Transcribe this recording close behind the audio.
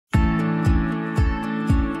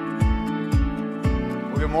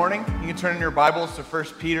morning. You can turn in your Bibles to 1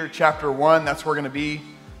 Peter chapter 1. That's where we're going to be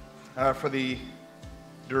for the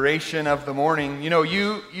duration of the morning. You know,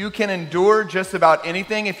 you can endure just about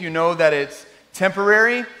anything if you know that it's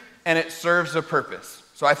temporary and it serves a purpose.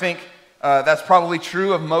 So I think that's probably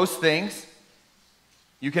true of most things.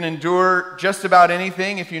 You can endure just about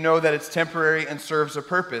anything if you know that it's temporary and serves a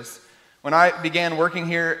purpose. When I began working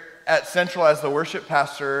here at Central as the worship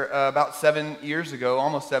pastor about 7 years ago,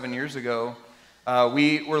 almost 7 years ago,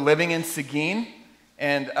 we were living in Seguin,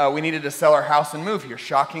 and we needed to sell our house and move here.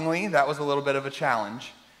 Shockingly, that was a little bit of a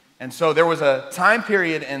challenge. And so there was a time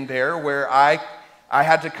period in there where I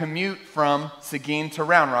had to commute from Seguin to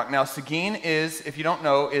Round Rock. Now, Seguin is, if you don't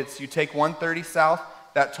know, you take 130 south,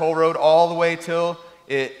 that toll road all the way till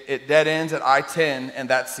it dead ends at I-10, and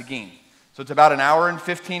that's Seguin. So it's about an hour and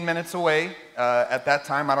 15 minutes away at that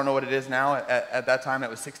time. I don't know what it is now. At that time, it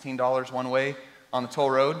was $16 one way on the toll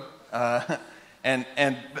road. And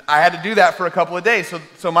I had to do that for a couple of days.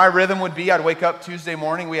 So my rhythm would be, I'd wake up Tuesday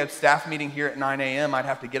morning. We had staff meeting here at 9 a.m. I'd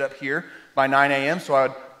have to get up here by 9 a.m. So I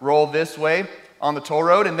would roll this way on the toll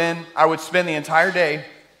road. And then I would spend the entire day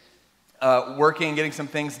working, getting some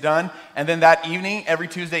things done. And then that evening, every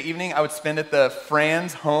Tuesday evening, I would spend at the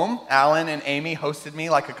Fran's home. Alan and Amy hosted me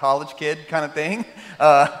like a college kid kind of thing.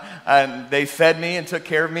 And they fed me and took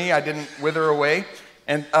care of me. I didn't wither away.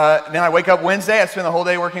 And then I wake up Wednesday. I spend the whole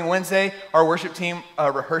day working Wednesday. Our worship team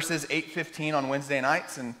rehearses 8:15 on Wednesday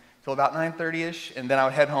nights until about 9:30ish. And then I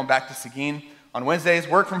would head home back to Seguin on Wednesdays,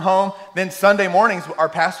 work from home. Then Sunday mornings, our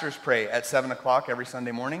pastors pray at 7 o'clock every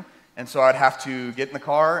Sunday morning. And so I'd have to get in the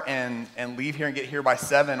car and leave here and get here by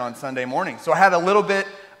 7 on Sunday morning. So I had a little bit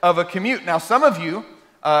of a commute. Now, some of you,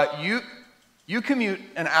 you commute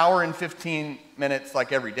an hour and 15 minutes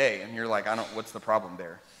like every day. And you're like, what's the problem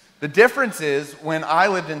there? The difference is, when I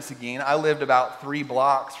lived in Seguin, I lived about 3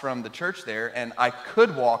 blocks from the church there, and I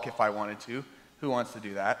could walk if I wanted to. Who wants to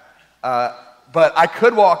do that? But I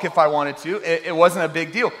could walk if I wanted to. It wasn't a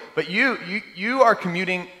big deal. But you are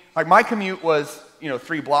commuting, like my commute was,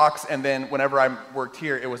 3 blocks, and then whenever I worked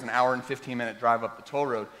here, it was an hour and 15-minute drive up the toll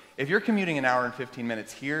road. If you're commuting an hour and 15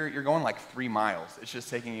 minutes here, you're going like 3 miles. It's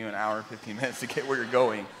just taking you an hour and 15 minutes to get where you're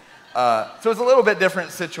going. So it's a little bit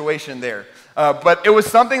different situation there. But it was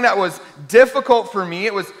something that was difficult for me.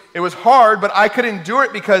 It was hard, but I could endure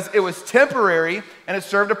it because it was temporary and it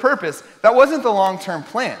served a purpose. That wasn't the long-term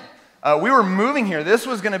plan. We were moving here. This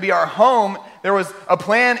was going to be our home. There was a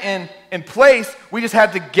plan in place. We just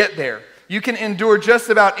had to get there. You can endure just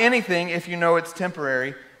about anything if you know it's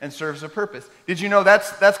temporary and serves a purpose. Did you know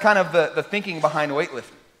that's kind of the thinking behind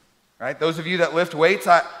weightlifting, right? Those of you that lift weights,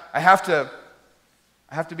 I have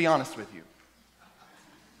to be honest with you.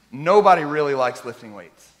 Nobody really likes lifting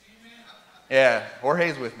weights. Yeah,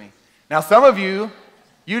 Jorge's with me. Now, some of you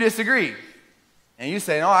disagree. And you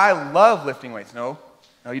say, no, I love lifting weights. No,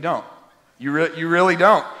 you don't. You really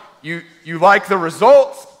don't. You like the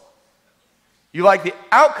results. You like the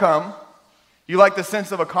outcome. You like the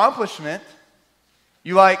sense of accomplishment.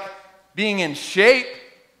 You like being in shape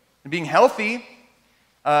and being healthy.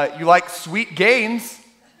 You like sweet gains,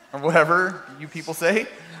 or whatever you people say.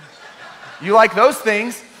 You like those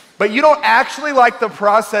things, but you don't actually like the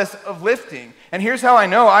process of lifting. And here's how I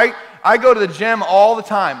know. I go to the gym all the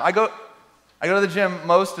time. I go to the gym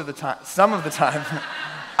most of the time, some of the time.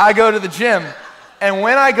 I go to the gym. And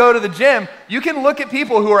when I go to the gym, you can look at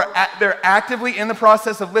people who they're actively in the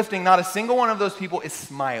process of lifting. Not a single one of those people is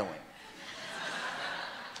smiling.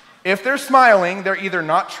 If they're smiling, they're either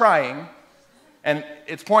not trying, and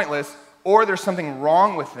it's pointless, or there's something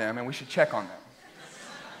wrong with them, and we should check on them.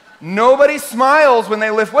 Nobody smiles when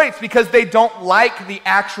they lift weights because they don't like the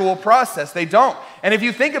actual process. They don't. And if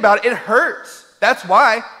you think about it, it hurts. That's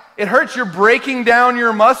why. It hurts. You're breaking down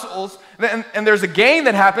your muscles, and there's a gain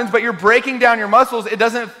that happens, but you're breaking down your muscles. It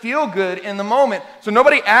doesn't feel good in the moment. So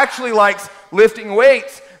nobody actually likes lifting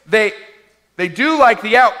weights. They do like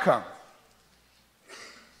the outcome.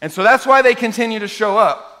 And so that's why they continue to show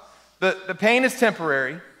up. The pain is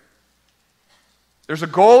temporary. There's a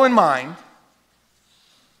goal in mind,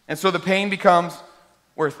 and so the pain becomes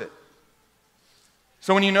worth it.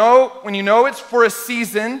 So when you know it's for a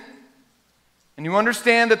season, and you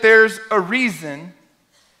understand that there's a reason,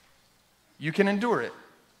 you can endure it.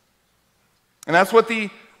 And that's what the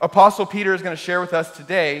Apostle Peter is going to share with us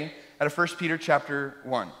today out of 1 Peter chapter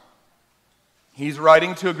 1. He's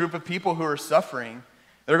writing to a group of people who are suffering.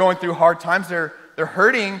 They're going through hard times. They're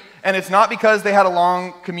hurting, and it's not because they had a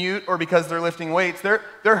long commute or because they're lifting weights. They're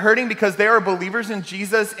hurting because they are believers in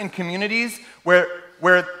Jesus in communities where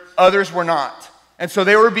others were not. And so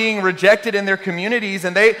they were being rejected in their communities,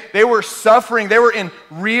 and they were suffering. They were in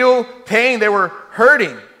real pain. They were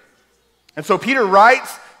hurting. And so Peter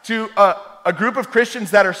writes to a group of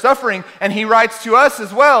Christians that are suffering, and he writes to us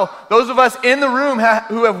as well, those of us in the room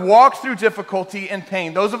who have walked through difficulty and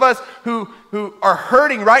pain, those of us who are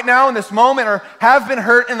hurting right now in this moment or have been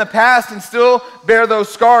hurt in the past and still bear those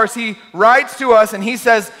scars. He writes to us and he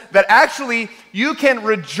says that actually you can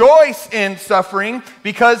rejoice in suffering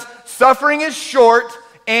because suffering is short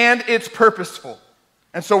and it's purposeful.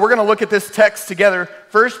 And so we're going to look at this text together.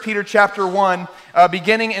 1 Peter chapter 1,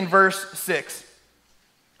 beginning in verse 6.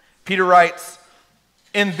 Peter writes,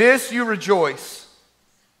 "In this you rejoice,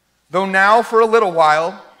 though now for a little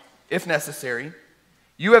while, if necessary,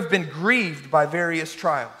 you have been grieved by various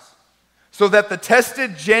trials, so that the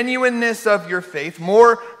tested genuineness of your faith,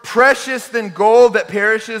 more precious than gold that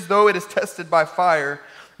perishes though it is tested by fire,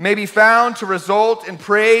 may be found to result in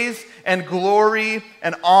praise and glory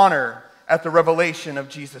and honor at the revelation of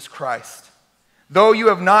Jesus Christ. Though you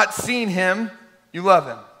have not seen him, you love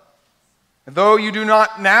him. And though you do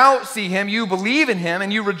not now see him, you believe in him,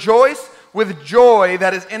 and you rejoice with joy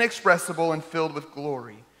that is inexpressible and filled with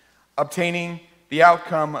glory, obtaining the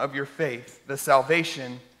outcome of your faith, the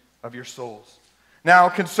salvation of your souls. Now,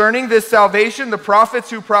 concerning this salvation, the prophets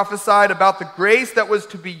who prophesied about the grace that was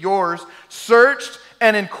to be yours searched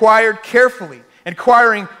and inquired carefully,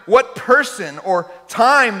 inquiring what person or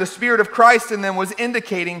time the Spirit of Christ in them was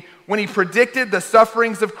indicating when he predicted the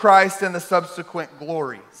sufferings of Christ and the subsequent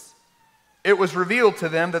glories. It was revealed to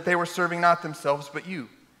them that they were serving not themselves but you,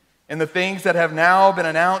 and the things that have now been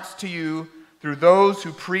announced to you through those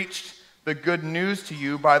who preached the good news to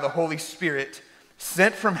you by the Holy Spirit,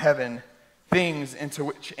 sent from heaven, things into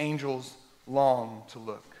which angels long to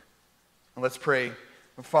look." And let's pray.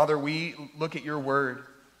 Father, we look at your word.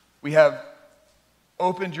 We have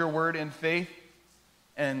opened your word in faith,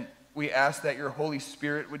 and we ask that your Holy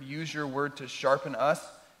Spirit would use your word to sharpen us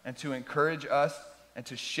and to encourage us and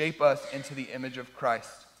to shape us into the image of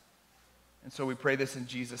Christ. And so we pray this in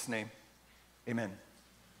Jesus' name. Amen.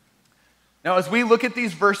 Now, as we look at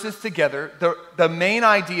these verses together, the main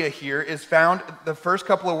idea here is found the first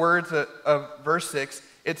couple of words of verse 6.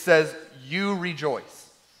 It says, "You rejoice."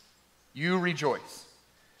 You rejoice.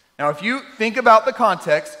 Now, if you think about the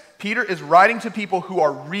context, Peter is writing to people who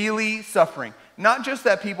are really suffering. Not just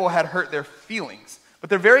that people had hurt their feelings, but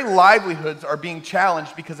their very livelihoods are being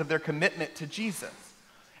challenged because of their commitment to Jesus.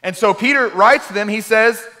 And so Peter writes to them, he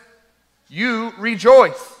says, "You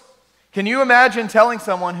rejoice." Can you imagine telling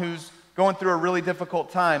someone who's going through a really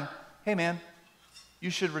difficult time, "Hey man, you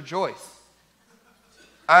should rejoice"?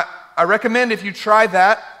 I recommend if you try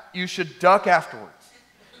that, you should duck afterwards.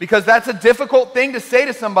 Because that's a difficult thing to say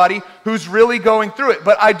to somebody who's really going through it.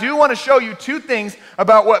 But I do want to show you two things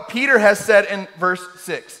about what Peter has said in verse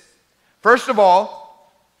 6. First of all,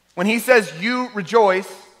 when he says, "You rejoice,"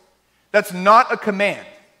 that's not a command.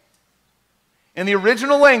 In the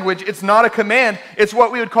original language, it's not a command. It's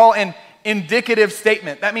what we would call an indicative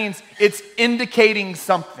statement. That means it's indicating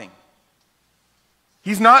something.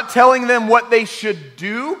 He's not telling them what they should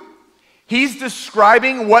do. He's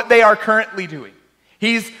describing what they are currently doing.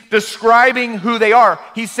 He's describing who they are.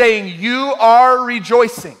 He's saying, "You are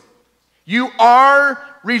rejoicing. You are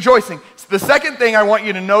rejoicing." So the second thing I want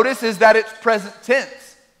you to notice is that it's present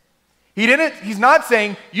tense. He's not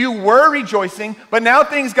saying you were rejoicing, but now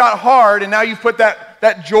things got hard and now you've put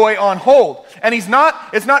that joy on hold. And it's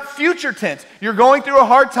not future tense. You're going through a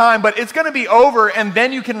hard time, but it's going to be over and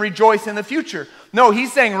then you can rejoice in the future. No,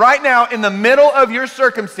 he's saying right now in the middle of your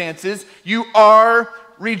circumstances, you are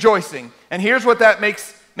rejoicing. And here's what that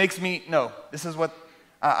makes me know. This is what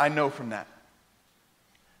I know from that.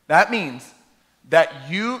 That means that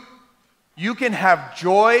you can have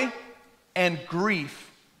joy and grief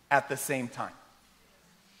at the same time.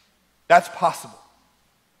 That's possible.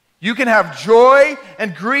 You can have joy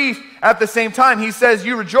and grief at the same time. He says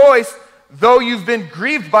you rejoice though you've been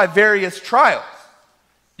grieved by various trials.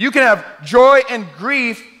 You can have joy and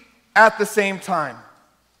grief at the same time.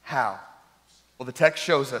 How? Well, the text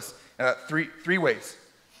shows us three ways.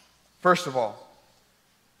 First of all,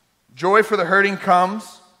 joy for the hurting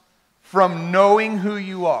comes from knowing who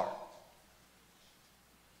you are.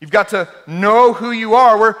 You've got to know who you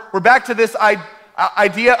are. We're back to this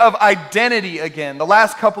idea of identity again. The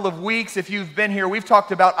last couple of weeks, if you've been here, we've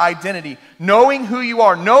talked about identity. Knowing who you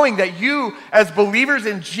are, knowing that you, as believers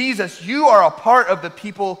in Jesus, you are a part of the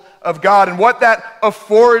people of God and what that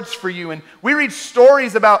affords for you. And we read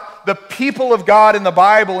stories about the people of God in the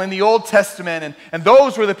Bible, in the Old Testament, and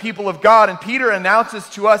those were the people of God. And Peter announces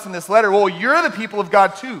to us in this letter, well, you're the people of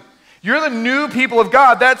God too. You're the new people of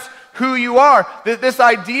God. That's who you are. This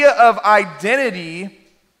idea of identity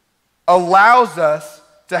allows us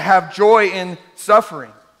to have joy in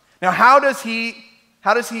suffering. Now, how does he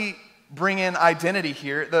bring in identity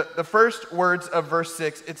here? The first words of verse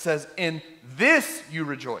 6, it says, in this you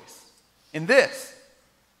rejoice. In this.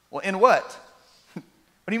 Well, in what? What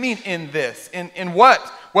do you mean in this? In what?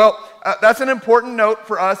 Well, that's an important note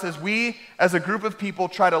for us as we, as a group of people,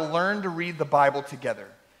 try to learn to read the Bible together.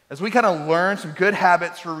 As we kind of learn some good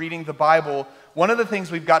habits for reading the Bible, one of the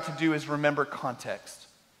things we've got to do is remember context.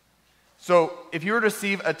 So if you were to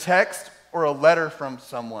receive a text or a letter from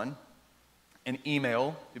someone, an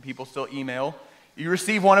email, do people still email? You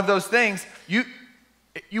receive one of those things, you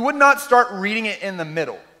would not start reading it in the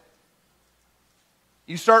middle.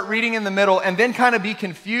 You start reading in the middle and then kind of be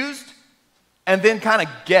confused and then kind of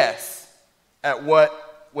guess at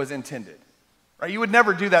what was intended. Right? You would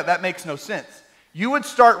never do that. That makes no sense. You would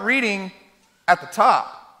start reading at the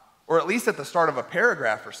top, or at least at the start of a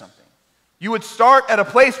paragraph or something. You would start at a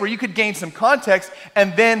place where you could gain some context,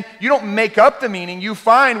 and then you don't make up the meaning. You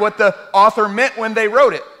find what the author meant when they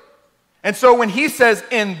wrote it. And so when he says,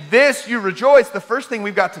 in this you rejoice, the first thing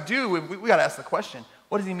we've got to do, we've got to ask the question,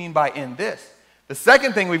 what does he mean by in this? The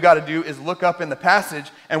second thing we've got to do is look up in the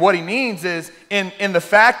passage, and what he means is in the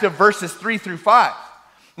fact of verses 3 through 5.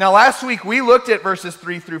 Now, last week we looked at verses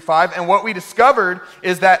 3 through 5, and what we discovered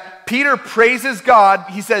is that Peter praises God.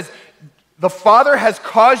 He says, the Father has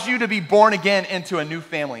caused you to be born again into a new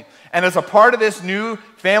family. And as a part of this new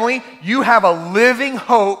family, you have a living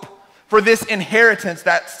hope for this inheritance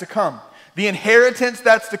that's to come. The inheritance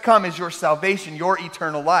that's to come is your salvation, your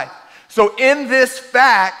eternal life. So in this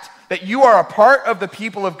fact that you are a part of the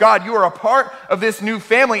people of God, you are a part of this new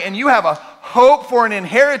family, and you have a hope for an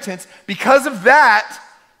inheritance, because of that,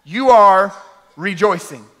 you are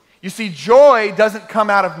rejoicing. You see, joy doesn't come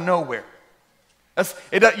out of nowhere.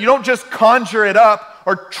 You don't just conjure it up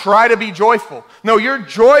or try to be joyful. No, your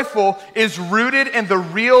joyful is rooted in the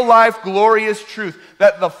real life glorious truth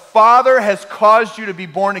that the Father has caused you to be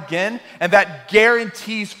born again, and that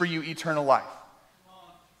guarantees for you eternal life.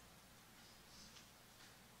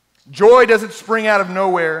 Joy doesn't spring out of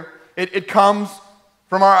nowhere. It comes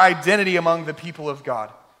from our identity among the people of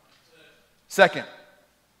God. Second,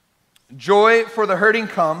 joy for the hurting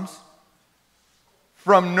comes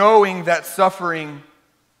from knowing that suffering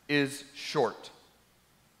is short.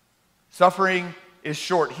 Suffering is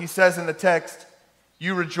short. He says in the text,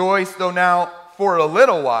 you rejoice, though now for a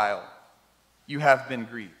little while you have been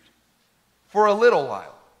grieved. For a little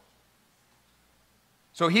while.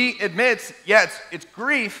 So he admits, yeah, it's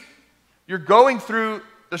grief. You're going through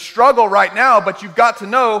the struggle right now, but you've got to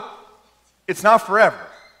know it's not forever.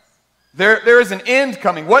 There is an end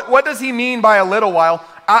coming. What does he mean by a little while?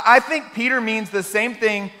 I think Peter means the same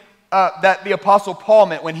thing that the Apostle Paul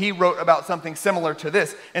meant when he wrote about something similar to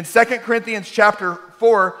this. In 2 Corinthians chapter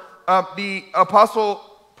 4, the Apostle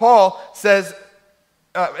Paul says,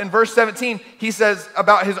 in verse 17, he says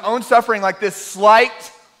about his own suffering like this,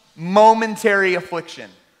 slight momentary affliction.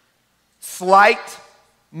 Slight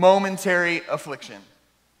momentary affliction.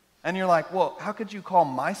 And you're like, well, how could you call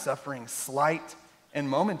my suffering slight and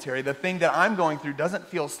momentary? The thing that I'm going through doesn't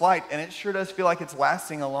feel slight, and it sure does feel like it's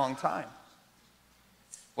lasting a long time.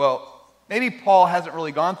 Well, maybe Paul hasn't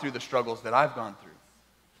really gone through the struggles that I've gone through.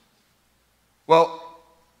 Well,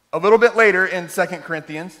 a little bit later in 2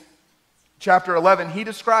 Corinthians chapter 11, he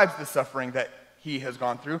describes the suffering that he has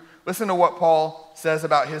gone through. Listen to what Paul says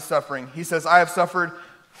about his suffering. He says, I have suffered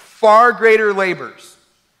far greater labors,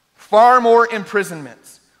 far more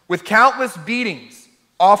imprisonments, with countless beatings,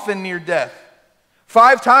 often near death.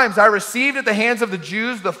 5 times I received at the hands of the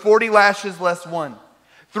Jews the 40 lashes less one.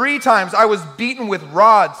 3 times I was beaten with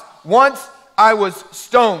rods. Once I was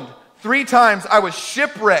stoned. 3 times I was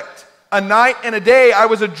shipwrecked. A night and a day I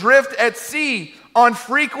was adrift at sea, on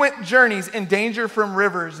frequent journeys, in danger from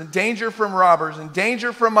rivers, and danger from robbers, and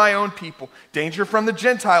danger from my own people, danger from the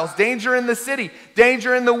Gentiles, danger in the city,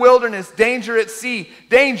 danger in the wilderness, danger at sea,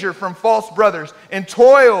 danger from false brothers, and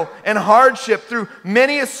toil and hardship through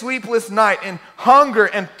many a sleepless night, and hunger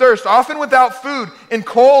and thirst, often without food, and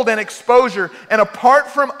cold and exposure. And apart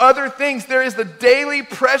from other things, there is the daily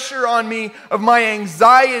pressure on me of my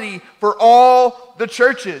anxiety for all the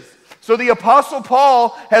churches. So the Apostle Paul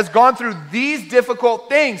has gone through these difficult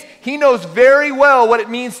things. He knows very well what it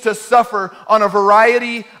means to suffer on a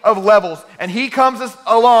variety of levels. And he comes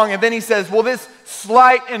along and then he says, well, this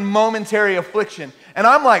slight and momentary affliction. And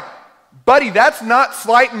I'm like, buddy, that's not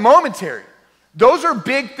slight and momentary. Those are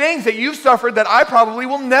big things that you've suffered that I probably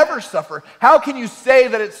will never suffer. How can you say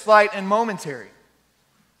that it's slight and momentary?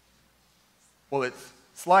 Well, it's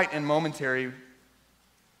slight and momentary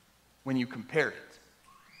when you compare it.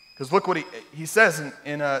 Because look what he says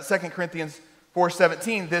in 2 Corinthians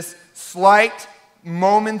 4:17, this slight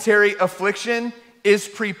momentary affliction is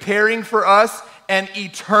preparing for us an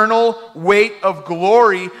eternal weight of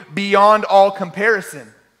glory beyond all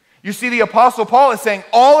comparison. You see, the Apostle Paul is saying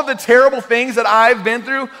all of the terrible things that I've been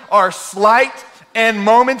through are slight and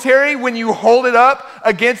momentary when you hold it up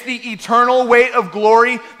against the eternal weight of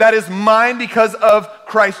glory that is mine because of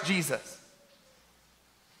Christ Jesus.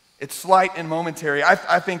 It's slight and momentary.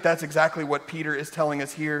 I think that's exactly what Peter is telling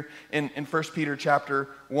us here in 1 Peter chapter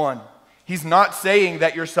 1. He's not saying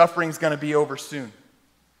that your suffering is going to be over soon.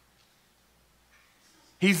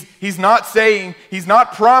 He's not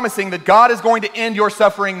promising that God is going to end your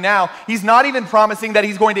suffering now. He's not even promising that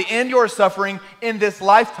he's going to end your suffering in this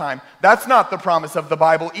lifetime. That's not the promise of the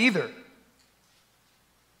Bible either.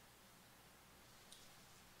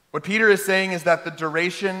 What Peter is saying is that the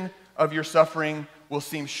duration of your suffering will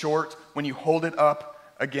seem short when you hold it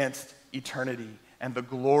up against eternity and the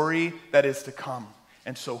glory that is to come.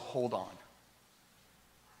 And so hold on.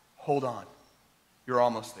 Hold on. You're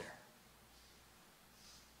almost there.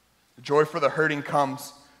 The joy for the hurting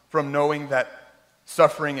comes from knowing that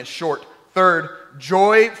suffering is short. Third,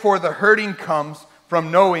 joy for the hurting comes from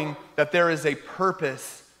knowing that there is a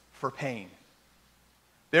purpose for pain.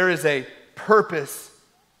 There is a purpose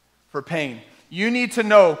for pain. You need to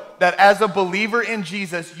know that as a believer in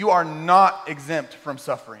Jesus, you are not exempt from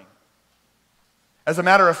suffering. As a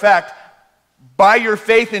matter of fact, by your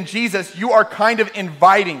faith in Jesus, you are kind of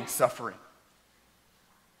inviting suffering.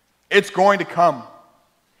 It's going to come.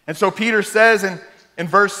 And so Peter says in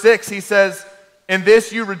verse 6, he says, "In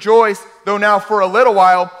this you rejoice, though now for a little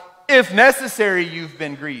while, if necessary, you've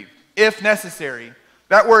been grieved." If necessary.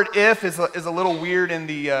 That word "if" is a little weird in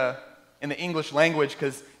the English language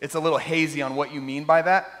because it's a little hazy on what you mean by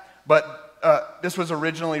that. But this was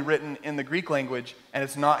originally written in the Greek language, and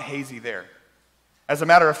it's not hazy there. As a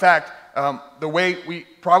matter of fact, the way we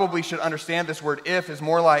probably should understand this word "if" is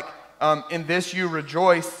more like, "In this you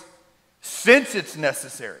rejoice since it's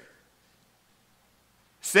necessary."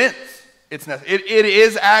 Since it's necessary. It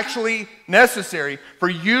is actually necessary for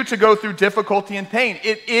you to go through difficulty and pain.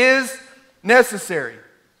 It is necessary.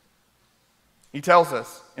 He tells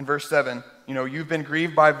us in verse 7, you've been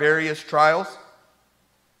grieved by various trials,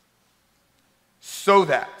 so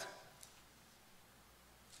that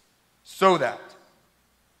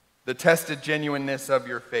the tested genuineness of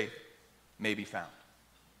your faith may be found.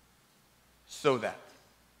 So that.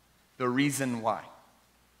 The reason why.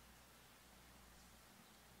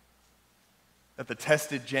 That the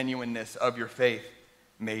tested genuineness of your faith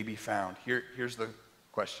may be found. Here's the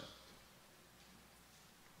question.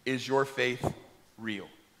 Is your faith real?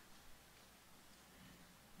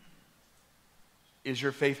 Is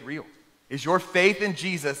your faith real? Is your faith in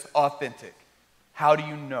Jesus authentic? How do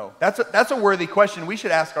you know? That's a worthy question we should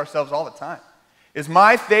ask ourselves all the time. Is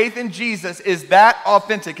my faith in Jesus, is that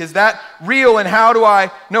authentic? Is that real? And how do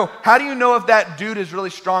I know? How do you know if that dude is really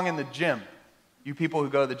strong in the gym? You people who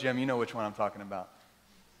go to the gym, you know which one I'm talking about.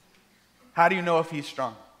 How do you know if he's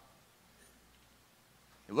strong?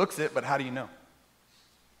 He looks it, but how do you know?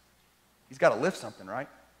 He's got to lift something, right?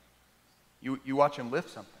 You watch him lift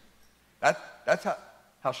something. That's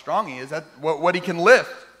how strong he is. That's what he can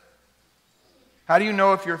lift. How do you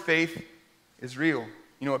know if your faith is real?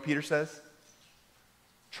 You know what Peter says?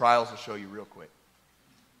 Trials will show you real quick.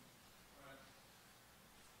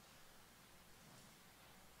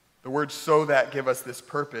 The words "so that" give us this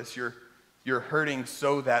purpose. You're hurting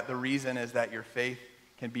so that the reason is that your faith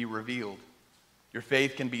can be revealed. Your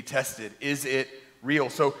faith can be tested. Is it real?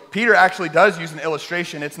 So Peter actually does use an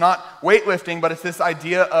illustration. It's not weightlifting, but it's this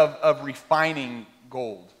idea of refining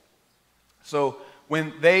gold. So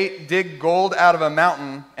when they dig gold out of a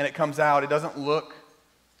mountain and it comes out, it doesn't look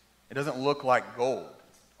like gold.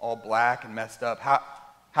 It's all black and messed up.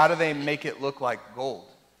 How do they make it look like gold?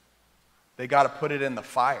 They got to put it in the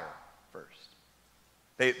fire first.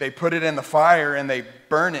 They put it in the fire and they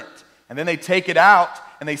burn it. And then they take it out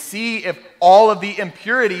and they see if all of the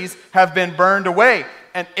impurities have been burned away.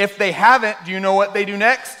 And if they haven't, do you know what they do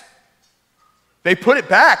next? They put it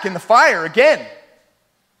back in the fire again.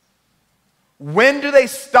 When do they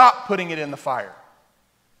stop putting it in the fire?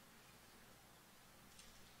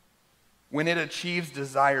 When it achieves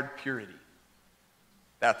desired purity.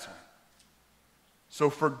 That's when. So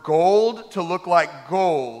for gold to look like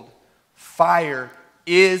gold, fire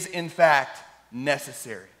is in fact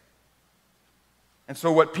necessary. And so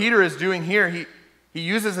what Peter is doing here, he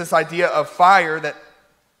uses this idea of fire, that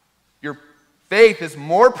your Faith is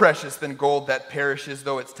more precious than gold that perishes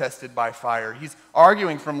though it's tested by fire. He's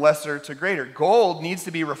arguing from lesser to greater. Gold needs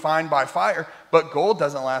to be refined by fire, but gold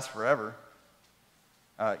doesn't last forever.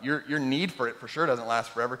 Your need for it for sure doesn't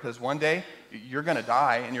last forever, because one day you're going to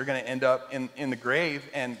die and you're going to end up in the grave,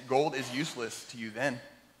 and gold is useless to you then.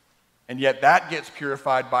 And yet that gets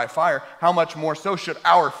purified by fire. How much more so should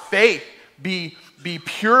our faith be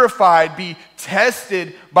purified, be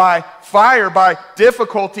tested by fire, by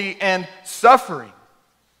difficulty and suffering?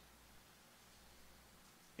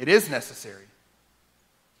 It is necessary.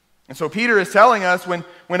 And so Peter is telling us when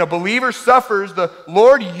a believer suffers, the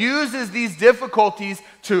Lord uses these difficulties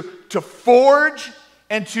to forge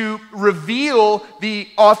and to reveal the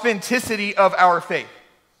authenticity of our faith.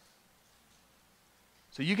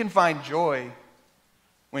 So you can find joy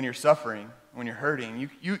when you're suffering, when you're hurting.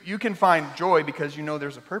 You can find joy because you know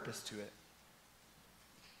there's a purpose to it.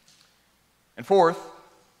 And fourth,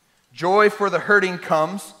 joy for the hurting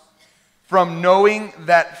comes from knowing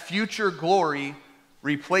that future glory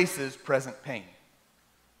replaces present pain.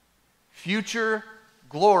 Future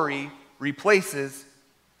glory replaces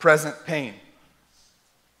present pain.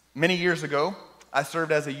 Many years ago, I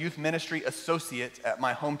served as a youth ministry associate at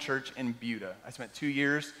my home church in Buda. I spent 2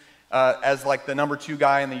 years as like the number 2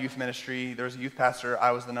 guy in the youth ministry. There was a youth pastor.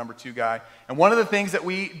 I was the number 2 guy. And one of the things that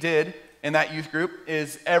we did in that youth group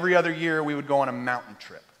is every other year we would go on a mountain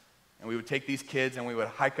trip. And we would take these kids and we would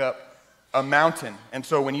hike up a mountain. And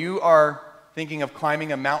so when you are thinking of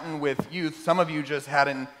climbing a mountain with youth, some of you just had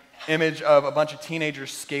an image of a bunch of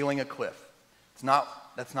teenagers scaling a cliff. That's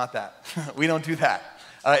not that. We don't do that.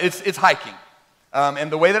 It's hiking.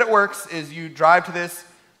 And the way that it works is you drive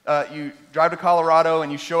to Colorado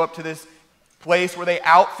and you show up to this place where they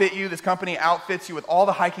outfit you. This company outfits you with all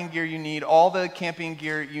the hiking gear you need, all the camping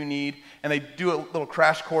gear you need, and they do a little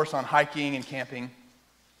crash course on hiking and camping.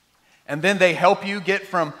 And then they help you get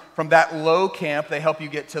from that low camp, they help you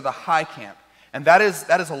get to the high camp. And that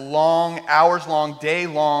is a long, hours-long,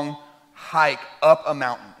 day-long hike up a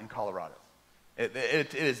mountain in Colorado.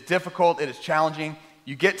 It is difficult, it is challenging.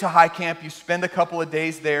 You get to high camp, you spend a couple of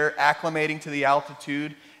days there acclimating to the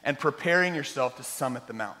altitude and preparing yourself to summit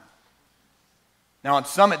the mountain. Now on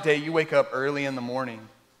summit day, you wake up early in the morning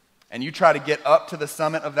and you try to get up to the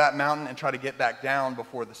summit of that mountain and try to get back down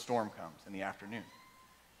before the storm comes in the afternoon.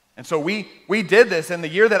 And so we did this, and the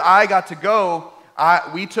year that I got to go,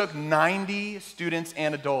 we took 90 students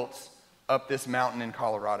and adults up this mountain in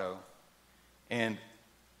Colorado. And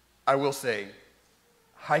I will say,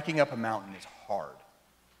 hiking up a mountain is hard.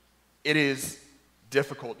 It is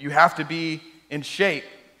difficult. You have to be in shape.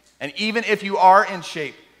 And even if you are in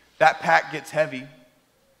shape, that pack gets heavy.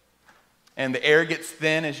 And the air gets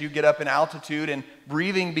thin as you get up in altitude, and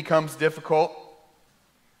breathing becomes difficult.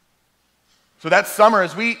 So that summer,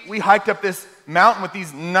 as we hiked up this mountain with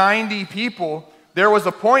these 90 people, there was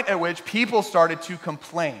a point at which people started to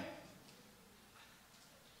complain.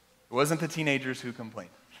 It wasn't the teenagers who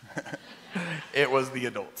complained. It was the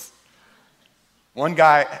adults. One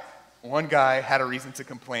guy had a reason to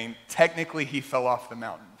complain. Technically, he fell off the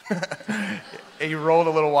mountain. He rolled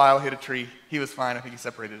a little while, hit a tree. He was fine. I think he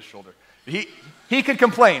separated his shoulder. He could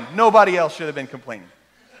complain. Nobody else should have been complaining.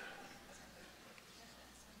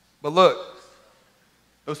 But look,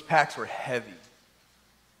 those packs were heavy.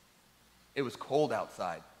 It was cold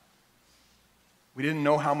outside. We didn't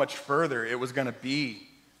know how much further it was going to be.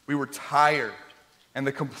 We were tired, and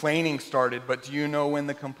the complaining started. But do you know when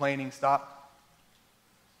the complaining stopped?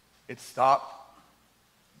 It stopped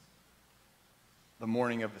the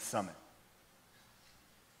morning of the summit.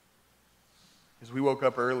 Because we woke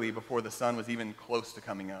up early before the sun was even close to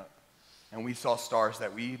coming up, and we saw stars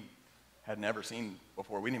that we had never seen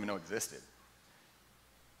before. We didn't even know existed.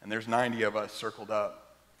 And there's 90 of us circled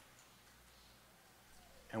up,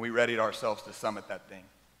 and we readied ourselves to summit that thing.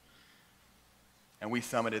 And we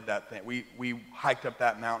summited that thing. We hiked up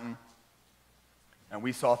that mountain, and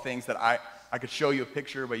we saw things that I could show you a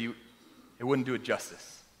picture, but it wouldn't do it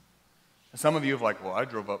justice. And some of you have like, well, I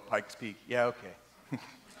drove up Pikes Peak. Yeah, okay.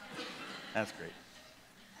 That's great.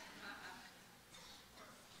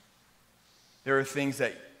 There are things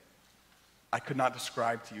that I could not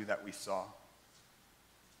describe to you that we saw.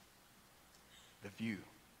 The view.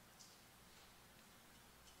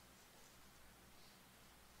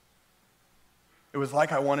 It was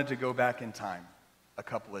like I wanted to go back in time a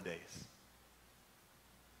couple of days.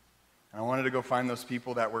 And I wanted to go find those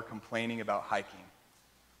people that were complaining about hiking.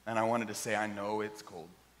 And I wanted to say, I know it's cold.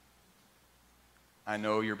 I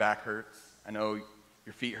know your back hurts. I know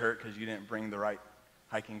your feet hurt because you didn't bring the right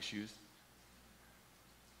hiking shoes.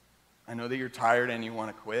 I know that you're tired and you want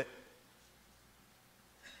to quit.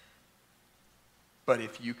 But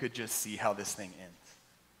if you could just see how this thing ends.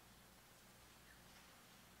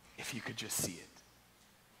 If you could just see it.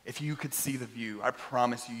 If you could see the view, I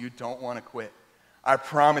promise you, you don't want to quit. I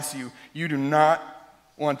promise you, you do not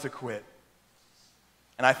want to quit.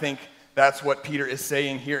 And I think that's what Peter is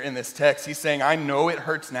saying here in this text. He's saying, I know it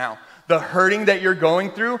hurts now. The hurting that you're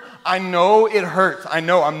going through, I know it hurts. I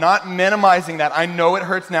know, I'm not minimizing that. I know it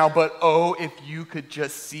hurts now, but oh, if you could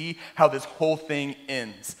just see how this whole thing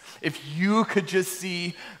ends. If you could just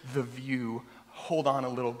see the view, hold on a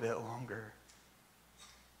little bit longer.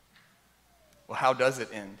 Well, how does it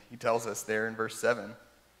end? He tells us there in verse 7.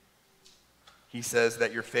 He says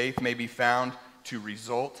that your faith may be found to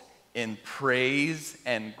result in praise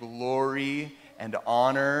and glory and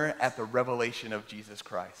honor at the revelation of Jesus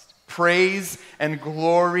Christ. Praise and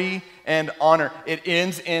glory and honor. It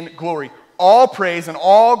ends in glory. All praise and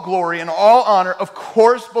all glory and all honor, of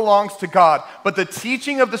course, belongs to God. But the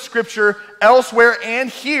teaching of the Scripture elsewhere and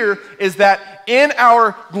here is that in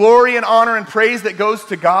our glory and honor and praise that goes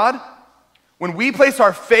to God, when we place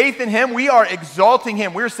our faith in Him, we are exalting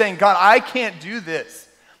Him. We're saying, God, I can't do this.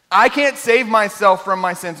 I can't save myself from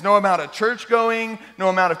my sins. No amount of church going, no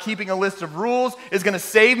amount of keeping a list of rules is going to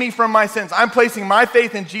save me from my sins. I'm placing my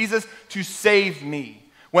faith in Jesus to save me.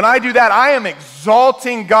 When I do that, I am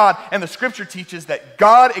exalting God. And the Scripture teaches that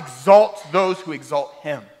God exalts those who exalt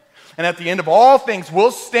Him. And at the end of all things,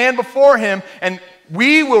 we'll stand before Him and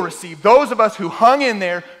we will receive, those of us who hung in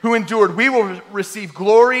there, who endured, we will receive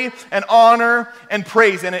glory and honor and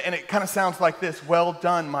praise. And it kind of sounds like this: well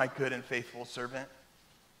done, my good and faithful servant.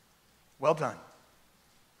 Well done.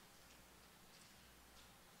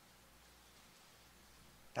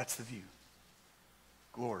 That's the view.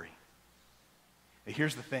 Glory. But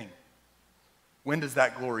here's the thing. When does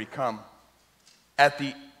that glory come? At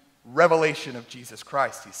the revelation of Jesus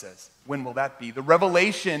Christ, he says. When will that be? The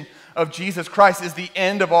revelation of Jesus Christ is the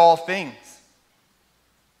end of all things.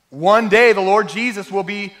 One day the Lord Jesus will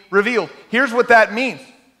be revealed. Here's what that means.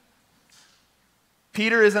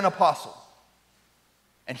 Peter is an apostle,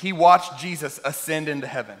 and he watched Jesus ascend into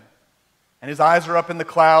heaven. And his eyes are up in the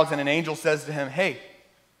clouds, and an angel says to him, hey,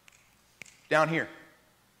 down here,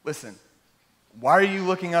 listen, why are you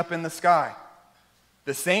looking up in the sky?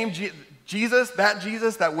 The same Jesus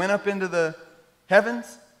that went up into the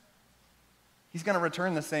heavens, he's going to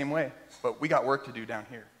return the same way. But we got work to do down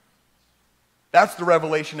here. That's the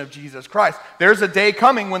revelation of Jesus Christ. There's a day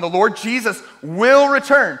coming when the Lord Jesus will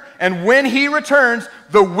return. And when he returns,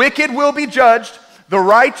 the wicked will be judged. The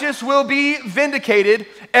righteous will be vindicated.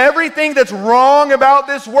 Everything that's wrong about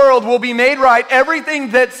this world will be made right. Everything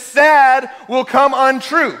that's sad will come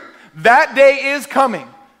untrue. That day is coming.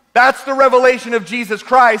 That's the revelation of Jesus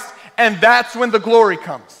Christ, and that's when the glory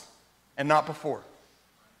comes, and not before.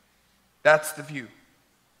 That's the view.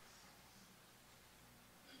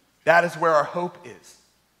 That is where our hope is.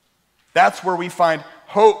 That's where we find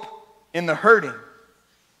hope in the hurting.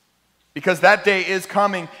 Because that day is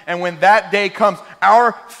coming, and when that day comes,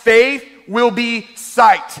 our faith will be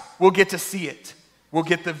sight. We'll get to see it. We'll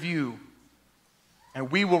get the view.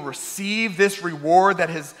 And we will receive this reward that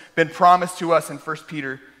has been promised to us in 1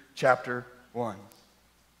 Peter chapter 1.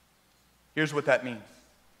 Here's what that means.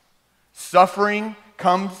 Suffering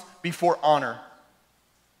comes before honor.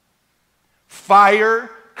 Fire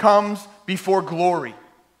comes before glory.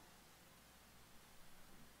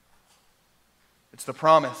 It's the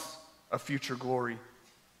promise of future glory.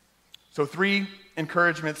 So 3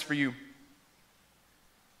 encouragements for you.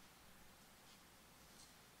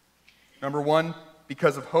 Number 1,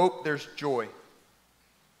 because of hope, there's joy.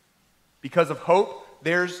 Because of hope,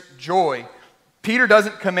 there's joy. Peter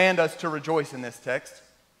doesn't command us to rejoice in this text.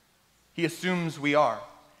 He assumes we are.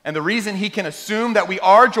 And the reason he can assume that we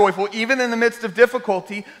are joyful, even in the midst of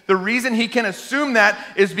difficulty, the reason he can assume that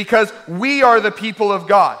is because we are the people of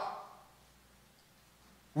God.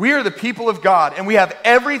 We are the people of God, and we have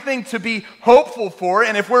everything to be hopeful for.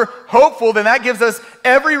 And if we're hopeful, then that gives us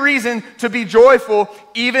every reason to be joyful,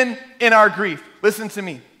 even in our grief. Listen to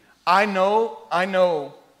me. I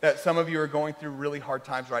know that some of you are going through really hard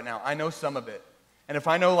times right now. I know some of it. And if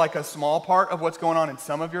I know like a small part of what's going on in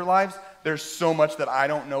some of your lives, there's so much that I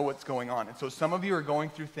don't know what's going on. And so some of you are going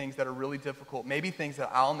through things that are really difficult, maybe things that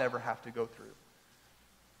I'll never have to go through.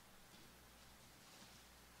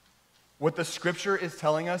 What the Scripture is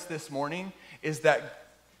telling us this morning is that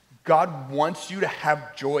God wants you to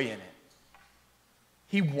have joy in it.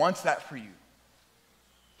 He wants that for you.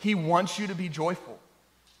 He wants you to be joyful.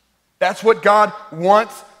 That's what God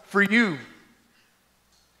wants for you.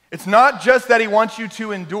 It's not just that he wants you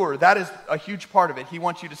to endure. That is a huge part of it. He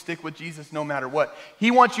wants you to stick with Jesus no matter what.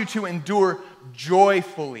 He wants you to endure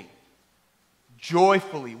joyfully.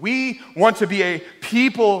 joyfully. We want to be a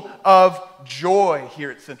people of joy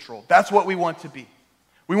here at Central. That's what we want to be.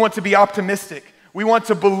 We want to be optimistic. We want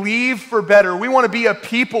to believe for better. We want to be a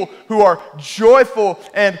people who are joyful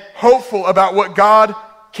and hopeful about what God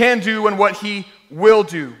can do and what He will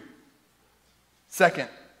do. Second,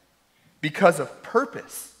 because of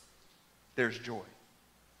purpose, there's joy.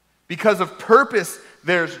 Because of purpose,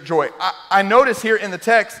 there's joy. I notice here in the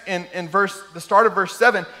text, in the start of verse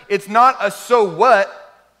 7, it's not a so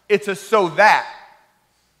what, it's a so that.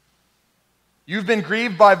 You've been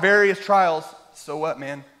grieved by various trials. So what,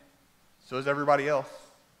 man? So is everybody else.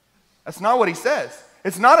 That's not what he says.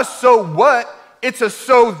 It's not a so what, it's a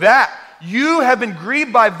so that. You have been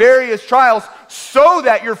grieved by various trials so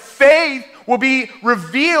that your faith will be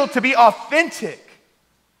revealed to be authentic.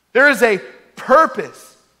 There is a purpose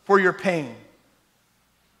for your pain.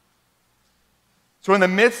 So in the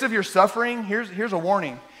midst of your suffering, here's a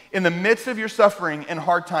warning. In the midst of your suffering and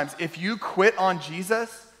hard times, if you quit on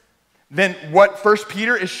Jesus, then what 1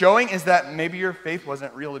 Peter is showing is that maybe your faith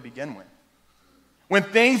wasn't real to begin with. When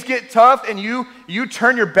things get tough and you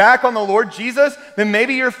turn your back on the Lord Jesus, then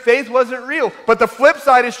maybe your faith wasn't real. But the flip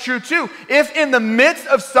side is true too. If in the midst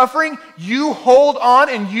of suffering you hold on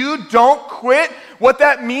and you don't quit, what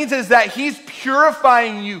that means is that He's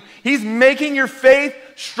purifying you. He's making your faith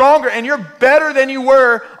stronger, and you're better than you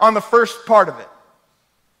were on the first part of it.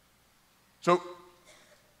 So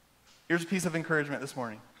here's a piece of encouragement this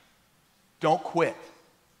morning. Don't quit.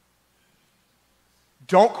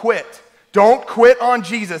 Don't quit. Don't quit on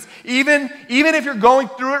Jesus. Even if you're going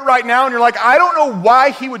through it right now and you're like, I don't know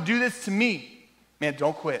why He would do this to me. Man,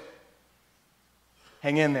 don't quit.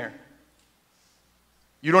 Hang in there.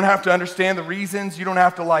 You don't have to understand the reasons. You don't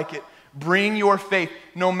have to like it. Bring your faith,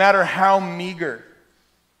 no matter how meager,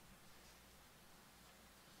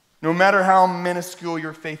 no matter how minuscule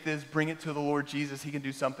your faith is, bring it to the Lord Jesus. He can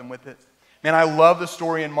do something with it. Man, I love the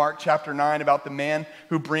story in Mark chapter 9 about the man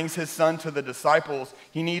who brings his son to the disciples.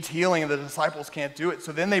 He needs healing, and the disciples can't do it.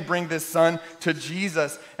 So then they bring this son to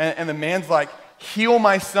Jesus, and the man's like, heal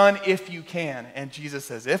my son if you can. And Jesus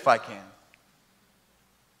says, if I can.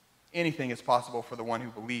 Anything is possible for the one who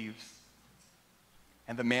believes.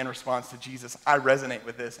 And the man responds to Jesus. I resonate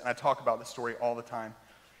with this, and I talk about this story all the time.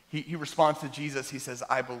 He responds to Jesus. He says,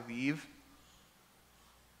 I believe.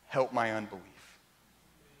 Help my unbelief.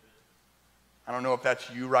 I don't know if that's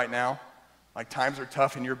you right now. Like times are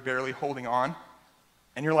tough and you're barely holding on.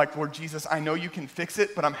 And you're like, Lord Jesus, I know you can fix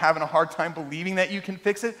it, but I'm having a hard time believing that you can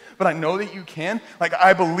fix it. But I know that you can. Like,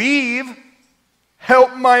 I believe.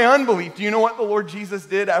 Help my unbelief. Do you know what the Lord Jesus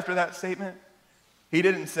did after that statement? He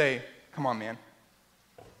didn't say, come on, man.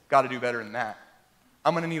 Got to do better than that.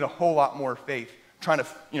 I'm going to need a whole lot more faith. I'm trying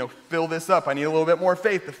to, fill this up. I need a little bit more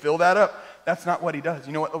faith to fill that up. That's not what He does.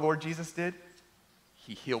 You know what the Lord Jesus did?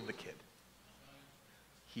 He healed the kid.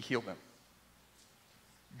 He healed him.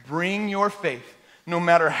 Bring your faith, no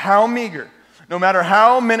matter how meager, no matter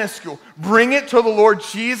how minuscule. Bring it to the Lord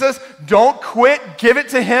Jesus. Don't quit. Give it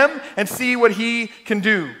to Him and see what He can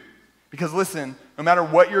do. Because listen, no matter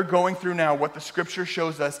what you're going through now, what the Scripture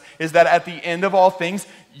shows us is that at the end of all things,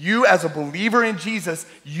 you as a believer in Jesus,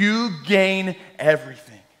 you gain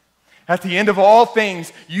everything. At the end of all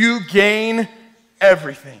things, you gain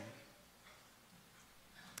everything.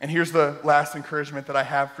 And here's the last encouragement that I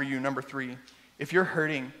have for you, number 3. If you're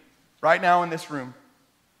hurting right now in this room,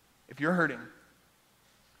 if you're hurting,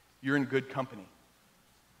 you're in good company.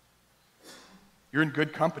 You're in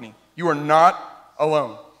good company. You are not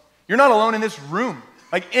alone. You're not alone in this room.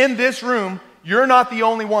 Like in this room, you're not the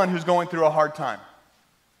only one who's going through a hard time.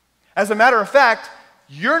 As a matter of fact,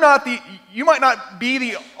 you might not be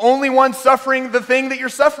the only one suffering the thing that you're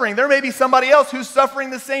suffering. There may be somebody else who's suffering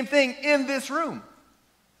the same thing in this room.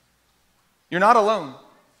 You're not alone.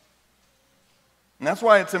 And that's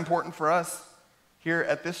why it's important for us here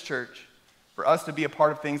at this church, for us to be a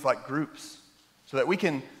part of things like groups, so that we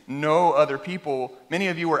can know other people. Many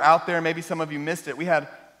of you were out there, maybe some of you missed it. We had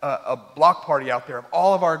a block party out there of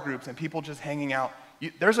all of our groups and people just hanging out.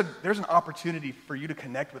 There's an opportunity for you to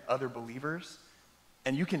connect with other believers,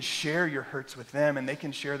 and you can share your hurts with them, and they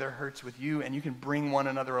can share their hurts with you, and you can bring one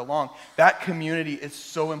another along. That community is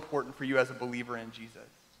so important for you as a believer in Jesus.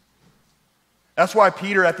 That's why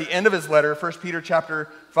Peter, at the end of his letter, 1 Peter chapter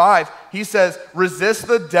 5, he says, resist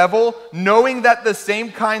the devil, knowing that the same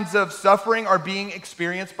kinds of suffering are being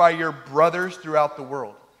experienced by your brothers throughout the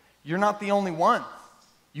world. You're not the only one.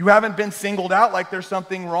 You haven't been singled out like there's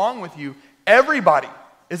something wrong with you. Everybody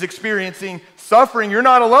is experiencing suffering. You're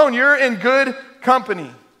not alone. You're in good company.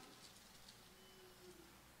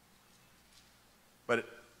 But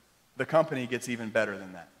the company gets even better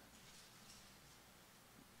than that.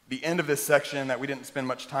 the end of this section that we didn't spend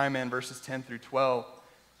much time in, verses 10 through 12,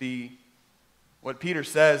 what Peter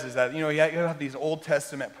says is that, you have these Old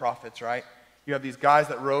Testament prophets, right? You have these guys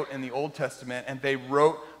that wrote in the Old Testament, and they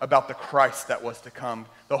wrote about the Christ that was to come.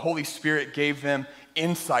 The Holy Spirit gave them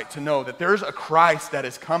insight to know that there's a Christ that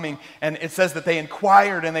is coming. And it says that they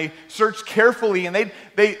inquired and they searched carefully, and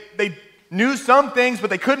they knew some things, but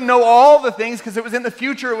they couldn't know all the things because it was in the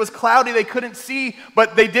future. It was cloudy. They couldn't see.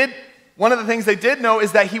 But one of the things they did know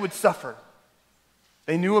is that he would suffer.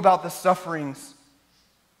 They knew about the sufferings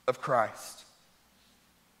of Christ.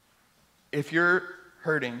 If you're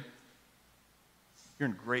hurting, you're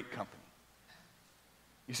in great company.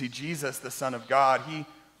 You see, Jesus, the Son of God, he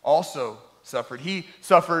also suffered. He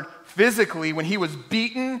suffered physically when he was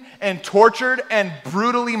beaten and tortured and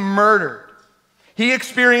brutally murdered. He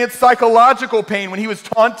experienced psychological pain when he was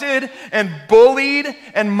taunted and bullied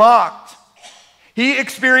and mocked. He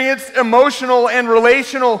experienced emotional and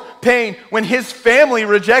relational pain when his family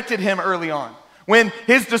rejected him early on, when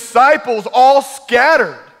his disciples all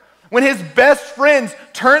scattered, when his best friends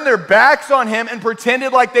turned their backs on him and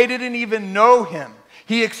pretended like they didn't even know him.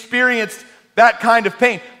 He experienced that kind of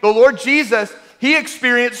pain. The Lord Jesus, he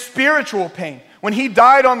experienced spiritual pain. When he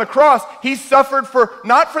died on the cross, he suffered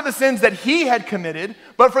not for the sins that he had committed,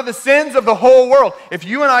 but for the sins of the whole world. If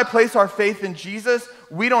you and I place our faith in Jesus,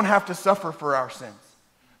 we don't have to suffer for our sins.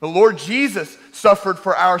 The Lord Jesus suffered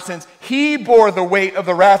for our sins. He bore the weight of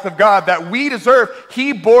the wrath of God that we deserve.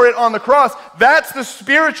 He bore it on the cross. That's the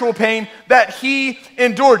spiritual pain that he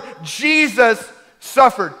endured. Jesus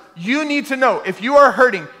suffered. You need to know, if you are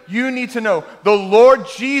hurting, you need to know the Lord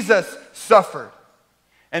Jesus suffered.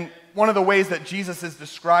 And one of the ways that Jesus is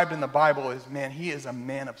described in the Bible is, man, he is a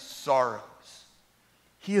man of sorrows.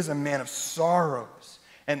 He is a man of sorrows.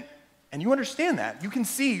 And you understand that. You can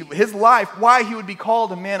see his life, why he would be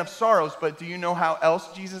called a man of sorrows. But do you know how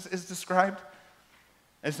else Jesus is described?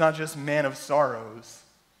 It's not just man of sorrows.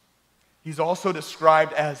 He's also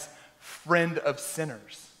described as friend of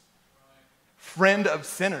sinners. Friend of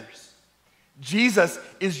sinners. Jesus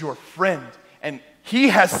is your friend. And he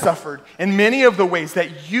has suffered in many of the ways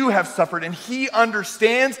that you have suffered. And he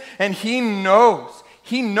understands and he knows.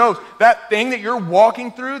 He knows that thing that you're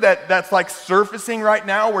walking through that's like surfacing right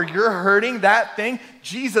now where you're hurting, that thing,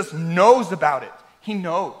 Jesus knows about it. He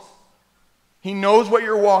knows. He knows what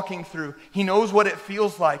you're walking through. He knows what it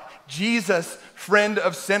feels like. Jesus, friend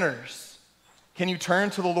of sinners. Can you turn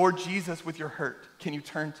to the Lord Jesus with your hurt? Can you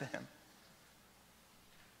turn to him?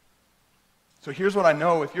 So here's what I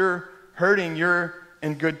know. If you're hurting, you're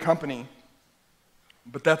in good company.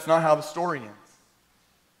 But that's not how the story ends.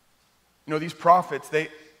 These prophets,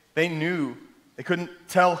 they knew, they couldn't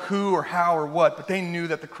tell who or how or what, but they knew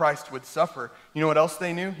that the Christ would suffer. You know what else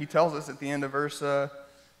they knew? He tells us at the end of verse, The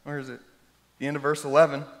end of verse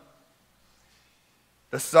 11.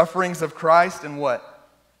 The sufferings of Christ and what?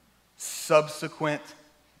 Subsequent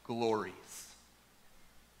glories.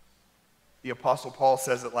 The Apostle Paul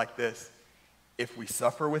says it like this: if we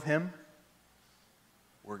suffer with him,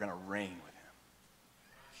 we're going to reign with him.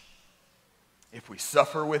 If we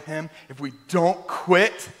suffer with him, if we don't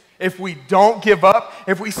quit, if we don't give up,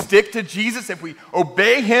 if we stick to Jesus, if we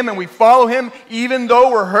obey him and we follow him, even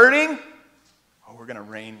though we're hurting, we're going to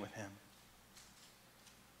reign with him.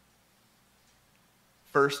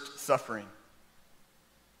 First suffering,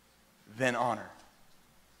 then honor.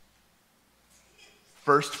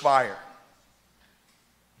 First fire,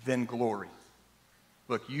 then glory.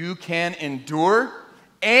 Look, you can endure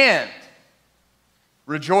and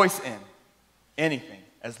rejoice in anything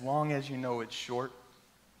as long as you know it's short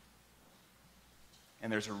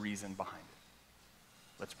and there's a reason behind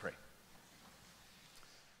it. Let's pray.